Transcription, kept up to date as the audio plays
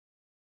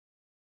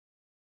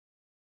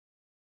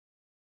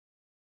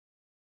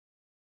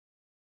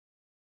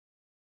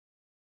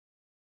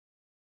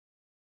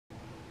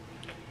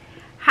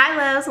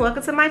Hi loves,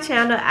 welcome to my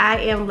channel. I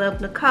am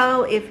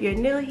LoveNicole if you're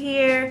new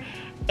here,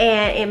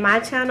 and in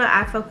my channel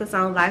I focus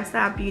on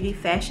lifestyle, beauty,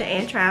 fashion,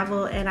 and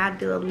travel, and I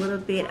do a little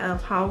bit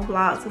of home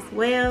vlogs as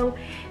well.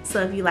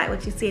 So if you like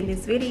what you see in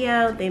this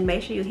video, then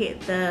make sure you hit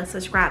the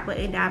subscribe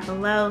button down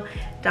below.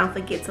 Don't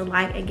forget to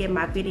like and give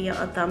my video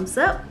a thumbs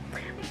up.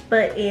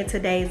 But in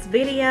today's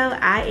video,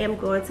 I am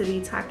going to be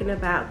talking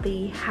about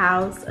the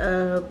house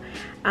of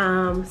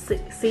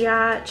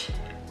Sillage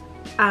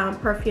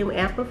perfume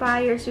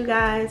amplifiers, you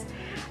guys.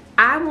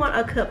 I want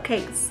a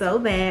cupcake so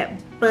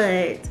bad,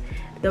 but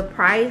the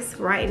price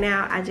right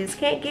now I just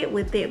can't get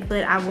with it.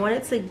 But I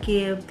wanted to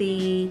give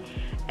the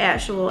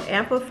actual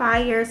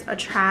amplifiers a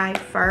try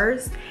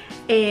first,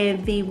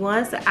 and the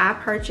ones that I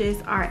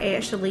purchased are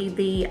actually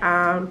the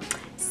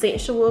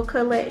Sensual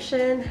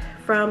collection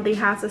from the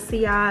house of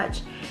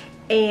Sillage.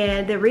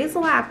 And the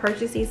reason why I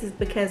purchased these is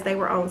because they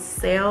were on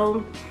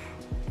sale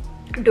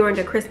during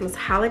the Christmas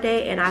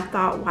holiday, and I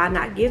thought, why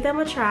not give them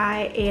a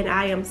try? And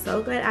I am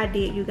so glad I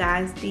did, you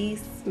guys.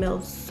 These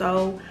smell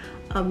so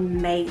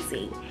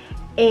amazing,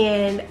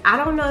 and I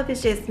don't know if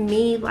it's just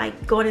me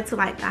like going into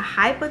like the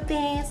hype of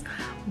things,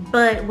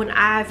 but when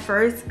I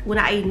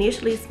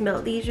initially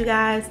smelled these, you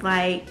guys,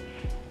 like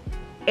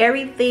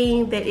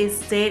everything that is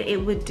said it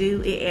would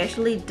do, it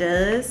actually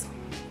does.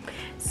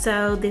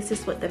 So this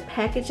is what the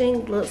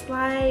packaging looks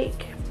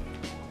like,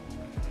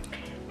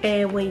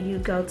 and when you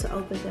go to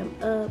open them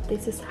up,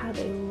 this is how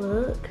they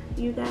look,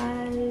 you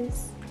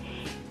guys.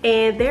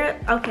 And they're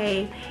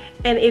okay,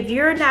 and if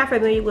you're not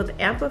familiar with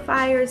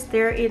amplifiers,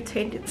 they're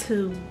intended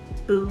to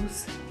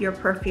boost your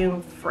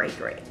perfume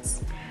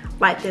fragrance.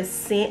 Like the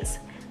scents,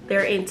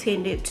 they're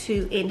intended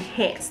to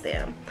enhance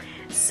them.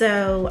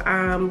 So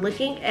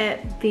looking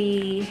at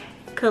the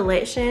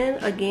collection,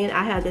 again,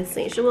 I have the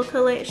Sensual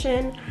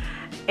collection,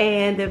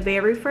 and the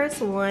very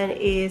first one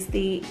is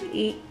the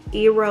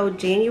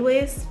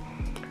erogenous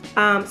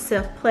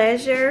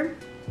self-pleasure,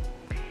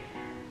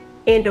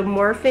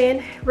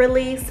 endomorphin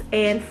release,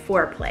 and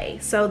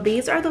foreplay. So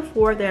these are the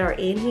four that are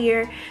in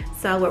here.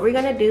 So what we're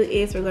gonna do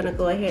is we're gonna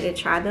go ahead and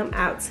try them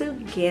out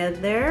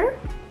together.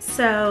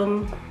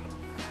 So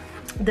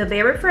the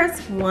very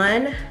first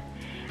one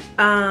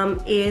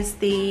is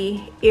the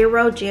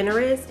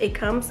erogenous. It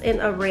comes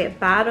in a red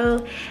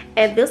bottle,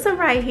 and this one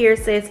right here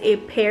says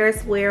it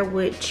pairs well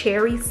with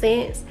cherry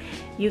scents,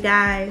 you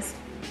guys.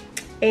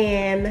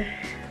 And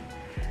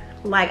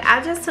like,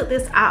 I just took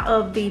this out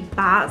of the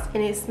box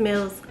and it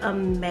smells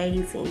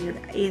amazing, you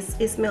guys.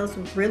 It smells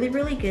really,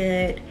 really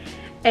good,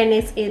 and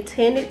it's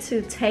intended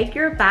to take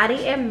your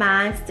body and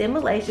mind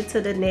stimulation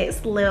to the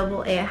next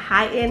level and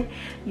heighten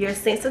your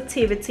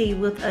sensitivity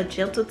with a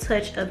gentle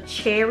touch of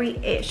cherry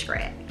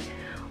extract,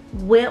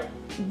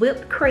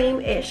 whipped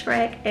cream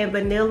extract, and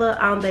vanilla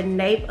on the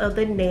nape of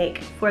the neck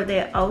for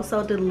that oh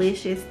so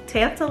delicious,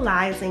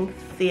 tantalizing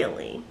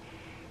feeling.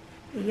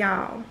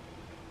 Y'all,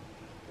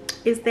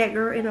 it's that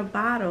girl in a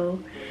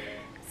bottle.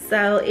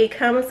 So it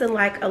comes in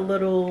like a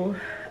little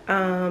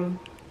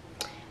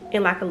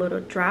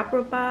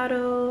dropper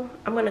bottle.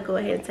 I'm gonna go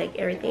ahead and take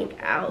everything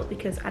out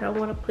because I don't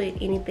want to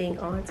put anything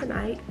on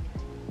tonight.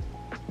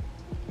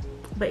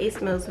 But it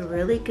smells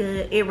really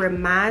good. It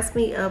reminds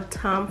me of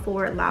Tom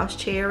Ford Lost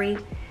Cherry.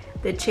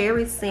 The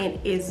cherry scent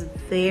is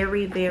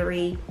very,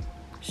 very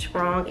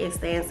strong. It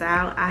stands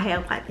out. I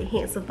have like the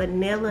hints of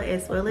vanilla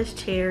as well as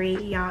cherry.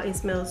 Y'all, it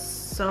smells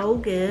so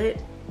good.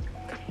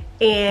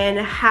 And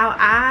how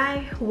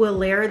I will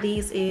layer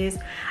these is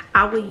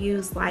I will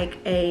use like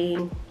a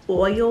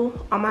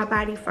oil on my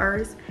body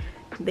first,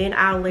 then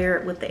I'll layer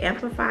it with the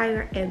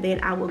amplifier, and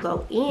then I will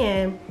go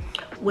in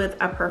with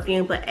a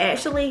perfume. But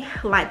actually,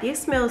 like,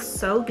 this smells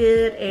so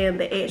good, and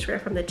the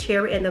extract from the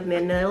cherry and the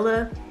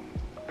vanilla,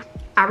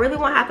 I really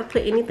won't have to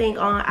put anything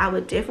on. I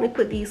would definitely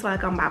put these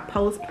like on my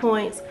post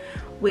points,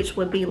 which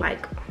would be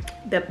like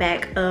the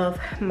back of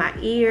my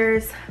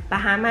ears,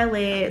 behind my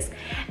legs,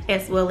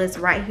 as well as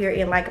right here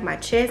in like my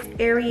chest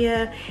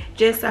area,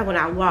 just so when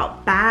I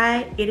walk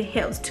by, it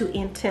helps to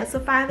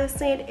intensify the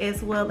scent,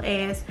 as well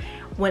as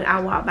when I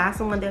walk by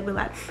someone, they'll be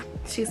like,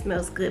 she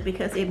smells good,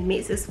 because it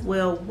mixes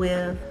well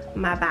with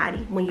my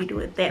body when you do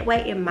it that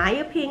way, in my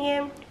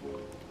opinion.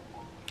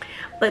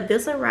 But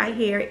this one right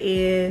here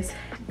is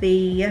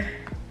the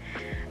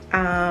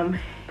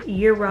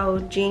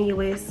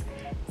erogenous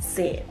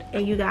scent,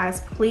 and you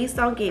guys, please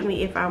don't get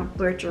me if I'm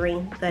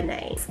butchering the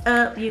names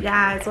up, you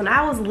guys. When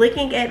I was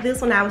looking at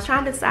this one, I was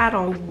trying to decide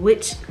on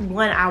which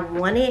one I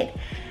wanted.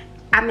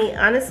 I mean,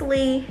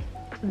 honestly,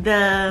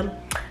 the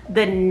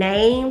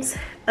names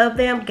of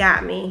them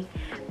got me.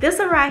 This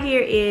one right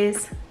here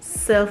is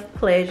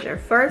self-pleasure.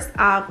 First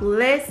off,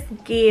 let's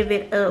give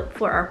it up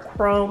for a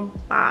chrome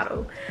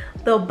bottle.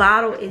 The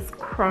bottle is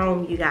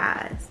chrome, you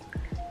guys.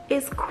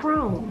 It's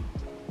chrome.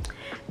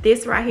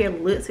 This right here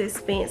looks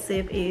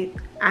expensive.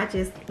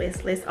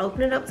 Let's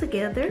open it up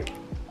together.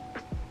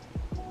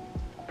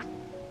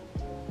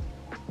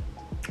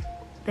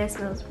 That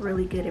smells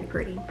really good and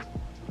pretty.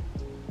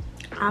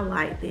 I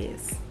like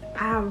this.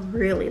 I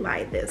really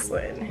like this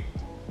one.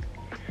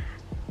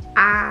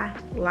 I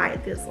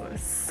like this one.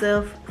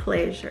 Self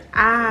Pleasure.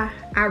 I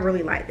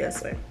really like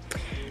this one.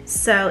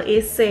 So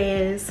it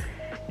says,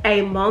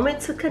 a moment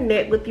to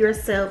connect with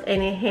yourself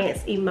and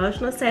enhance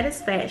emotional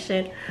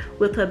satisfaction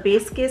with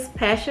hibiscus,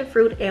 passion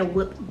fruit, and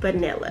with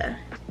vanilla.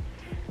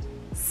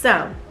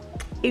 So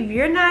if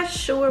you're not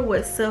sure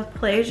what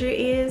self-pleasure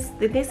is,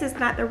 then this is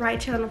not the right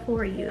channel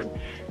for you.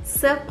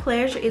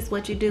 Self-pleasure is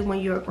what you do when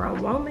you're a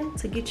grown woman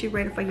to get you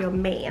ready for your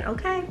man,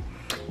 okay?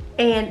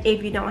 And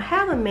if you don't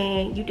have a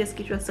man, you just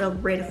get yourself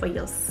ready for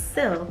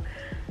yourself.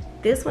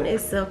 This one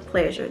is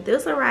self-pleasure.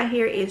 This one right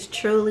here is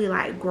truly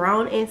like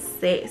grown and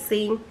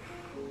sexy.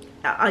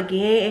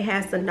 Again, it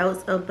has the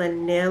notes of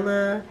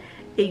vanilla.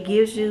 It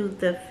gives you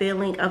the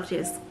feeling of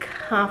just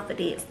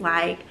confidence.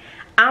 Like,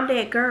 I'm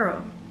that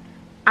girl.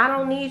 I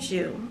don't need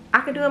you. I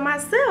can do it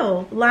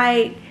myself.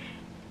 Like,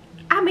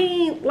 I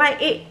mean,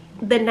 like,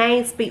 the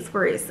name speaks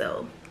for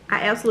itself.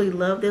 I absolutely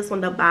love this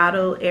one. The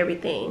bottle,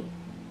 everything.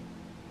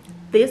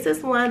 This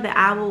is one that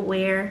I will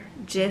wear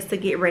just to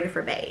get ready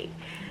for babe.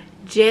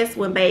 Just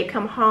when babe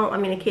come home,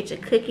 I'm in the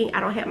kitchen cooking, I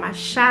don't have my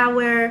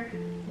shower.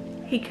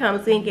 He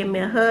comes in, give me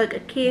a hug,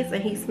 a kiss,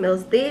 and he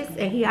smells this,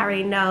 and he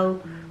already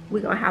know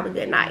we're gonna have a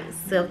good night.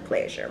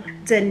 Self-pleasure.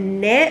 The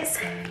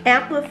next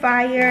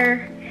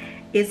amplifier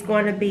is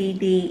going to be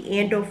the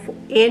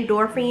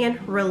endorphin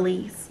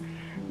release.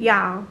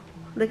 Y'all,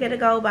 look at the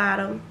gold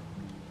bottle.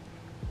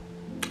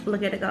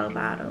 Look at the gold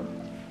bottle.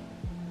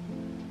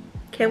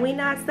 Can we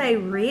not say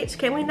rich?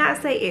 Can we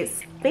not say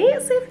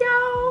expensive,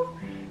 y'all?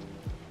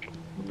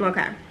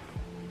 Okay.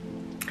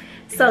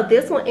 So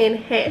this will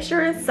enhance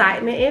your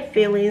excitement and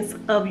feelings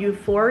of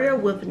euphoria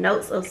with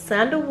notes of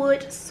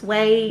sandalwood,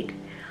 suede,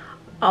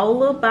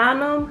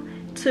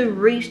 olibanum to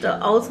reach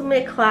the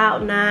ultimate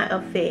cloud nine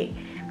effect.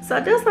 So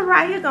this one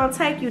right here gonna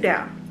take you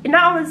down. And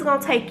not only is it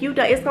gonna take you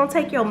down, it's gonna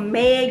take your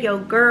man, your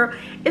girl.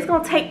 It's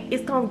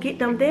gonna get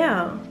them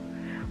down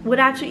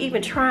without you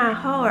even trying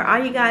hard.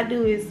 All you gotta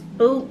do is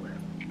boop,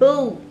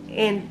 boop,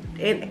 and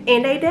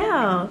they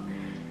down.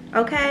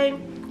 Okay.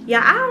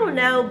 Yeah, I don't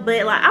know,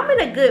 but like I'm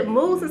in a good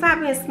mood since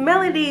I've been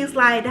smelling these.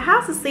 Like the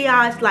House of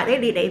Sillage, like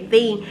they did their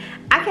thing.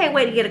 I can't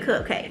wait to get a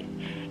cupcake.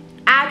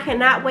 I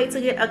cannot wait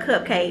to get a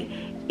cupcake.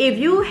 If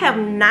you have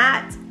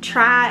not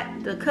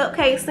tried the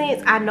cupcake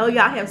scents, I know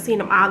y'all have seen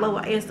them all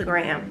over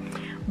Instagram.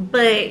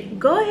 But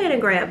go ahead and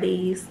grab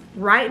these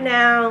right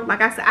now. Like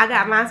I said, I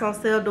got mine on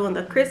sale during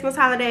the Christmas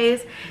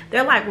holidays.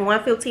 They're like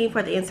 $115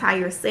 for the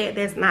entire set.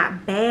 That's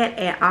not bad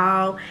at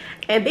all.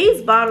 And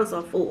these bottles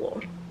are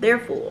full. They're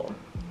full.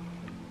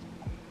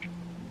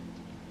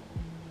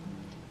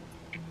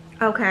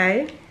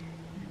 Okay.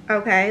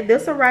 Okay.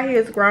 This one right here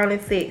is grown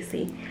and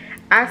sexy.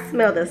 I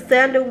smell the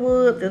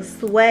sandalwood, the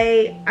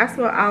suede. I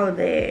smell all of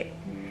that.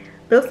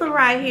 This one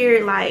right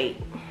here, like,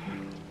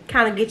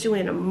 kind of get you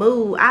in a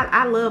mood.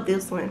 I love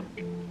this one.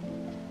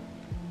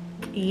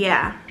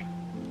 Yeah.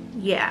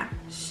 Yeah.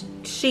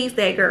 She's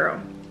that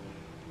girl.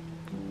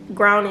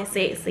 Grown and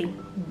sexy.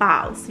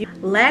 Boss.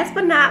 Last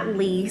but not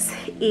least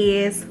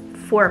is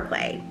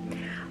foreplay.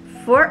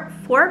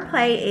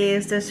 Foreplay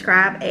is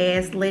described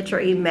as let your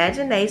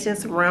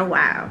imaginations run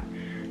wild.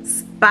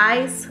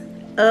 Spice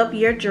up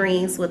your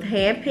dreams with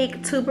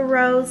hand-picked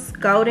tuberose,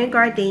 golden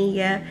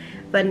gardenia,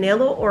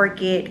 vanilla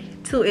orchid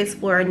to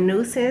explore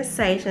new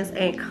sensations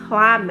and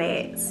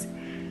climax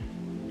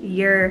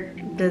your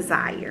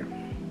desire.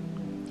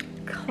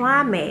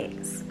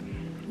 Climax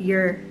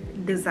your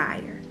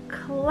desire.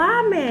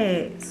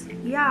 Climax.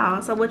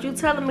 Y'all, so what you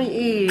telling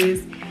me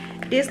is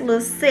this little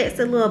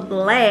sexy little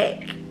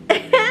black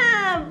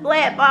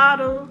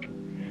bottle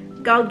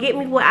gonna get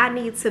me where I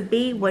need to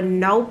be with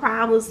no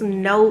problems,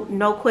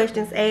 no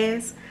questions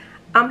asked.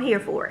 I'm here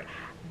for it.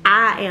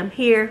 I am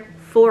here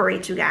for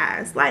it, you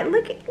guys. Like,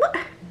 look,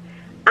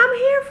 I'm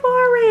here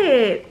for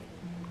it.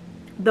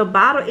 The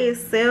bottle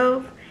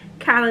itself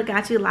kind of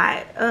got you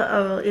like,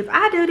 if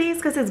I do this,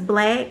 because it's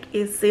black,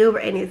 it's silver,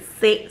 and it's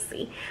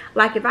sexy.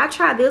 Like, if I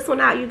try this one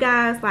out, you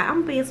guys, like,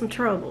 I'm gonna be in some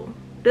trouble.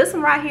 This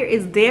one right here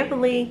is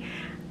definitely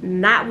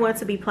not one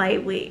to be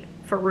played with,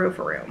 for real,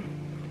 for real.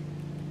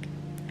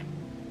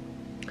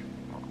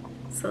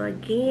 So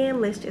again,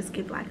 let's just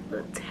give like a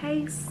little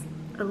taste,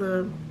 a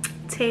little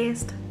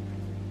test.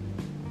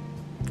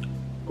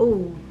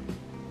 Ooh.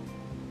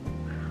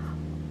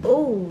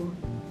 Ooh.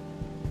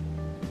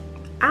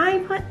 I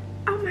ain't put,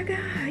 oh my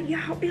God,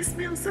 y'all, it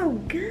smells so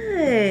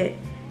good.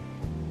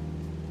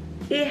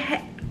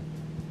 I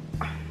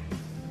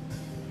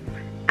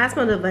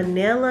smell the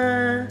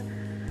vanilla,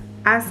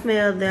 I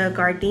smell the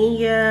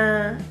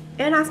gardenia,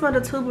 and I smell the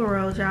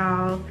tuberose,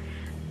 y'all.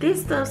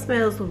 This stuff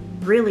smells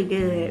really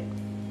good.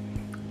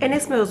 And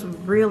it smells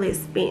really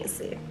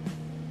expensive.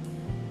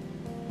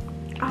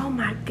 Oh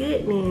my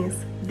goodness.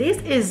 This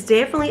is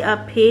definitely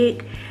a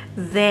pick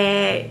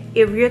that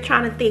if you're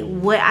trying to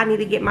think what I need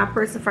to get my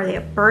person for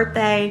their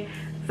birthday,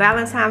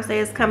 Valentine's Day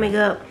is coming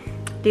up,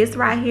 this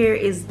right here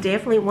is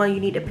definitely one you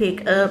need to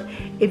pick up.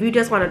 If you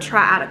just want to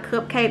try out a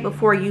cupcake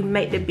before you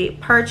make the big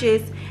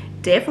purchase,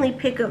 definitely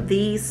pick up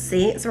these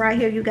scents right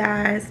here, you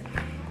guys.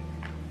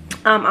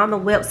 On the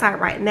website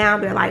right now,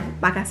 they're like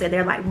I said,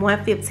 they're like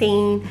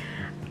 $115.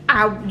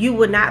 You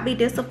would not be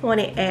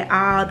disappointed at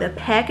all. The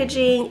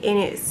packaging in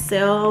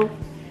itself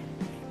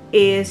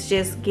is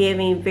just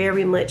giving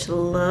very much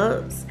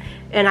luxe,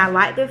 and I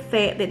like the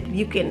fact that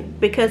you can,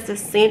 because the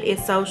scent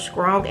is so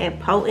strong and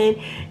potent,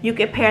 you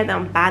can pair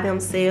them by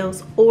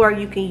themselves, or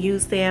you can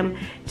use them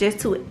just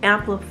to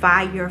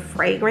amplify your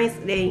fragrance.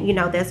 And you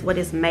know, that's what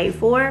it's made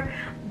for.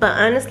 But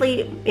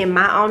honestly, in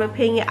my own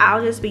opinion,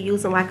 I'll just be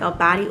using like a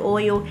body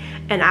oil,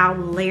 and I'll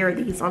layer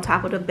these on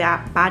top of the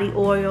body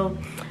oil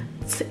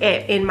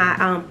in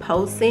my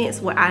post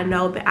scents, where I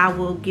know that I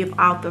will give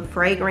off the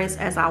fragrance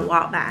as I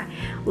walk by.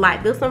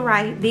 Like this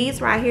one these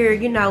right here,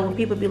 you know, when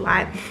people be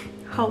like,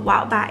 "Oh,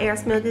 walk by air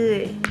smell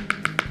good,"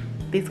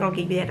 this gonna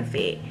give you that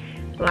effect.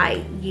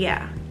 Like,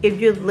 yeah, if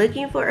you're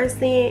looking for a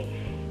scent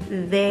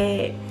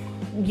that,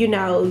 you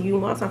know, you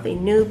want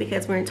something new,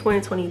 because we're in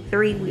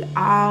 2023, we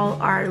all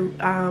are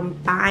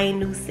buying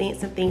new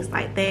scents and things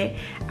like that,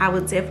 I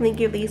would definitely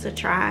give these a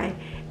try.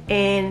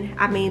 And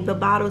I mean, the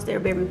bottles, they're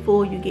very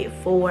full. You get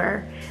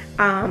 4.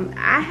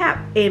 I have,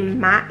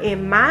 in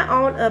my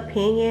own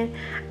opinion,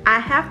 I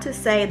have to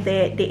say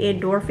that the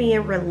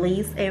endorphin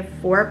release and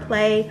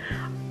foreplay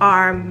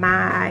are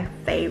my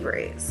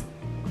favorites.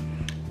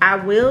 I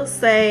will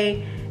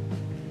say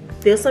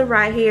this one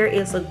right here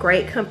is a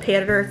great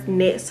competitor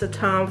next to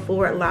Tom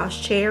Ford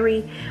Lost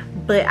Cherry,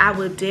 but I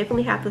would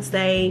definitely have to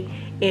say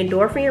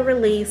endorphin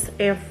release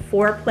and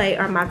foreplay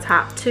are my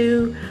top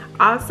 2.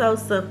 Also,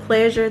 so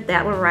pleasure,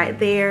 that one right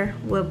there,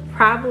 will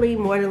probably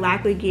more than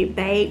likely get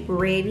babe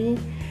ready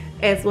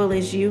as well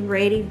as you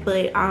ready,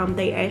 but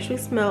they actually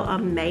smell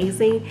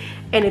amazing,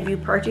 and if you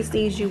purchase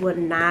these, you will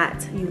not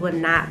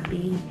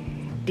be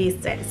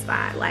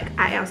dissatisfied. Like,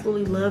 I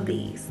absolutely love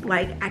these.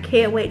 Like, I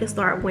can't wait to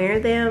start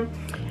wearing them.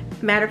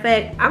 Matter of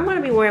fact, I'm going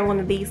to be wearing one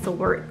of these to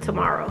work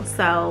tomorrow,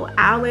 so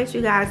I'll let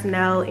you guys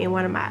know in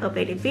one of my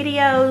updated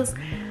videos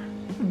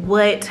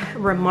what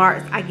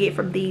remarks I get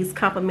from these,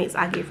 compliments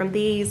I get from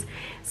these.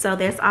 So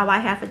that's all I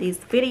have for this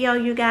video,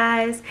 you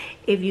guys.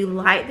 If you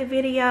like the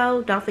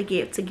video, don't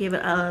forget to give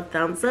it a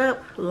thumbs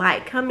up,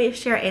 like, comment,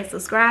 share, and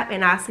subscribe,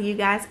 and I'll see you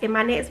guys in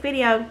my next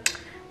video.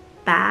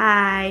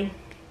 Bye.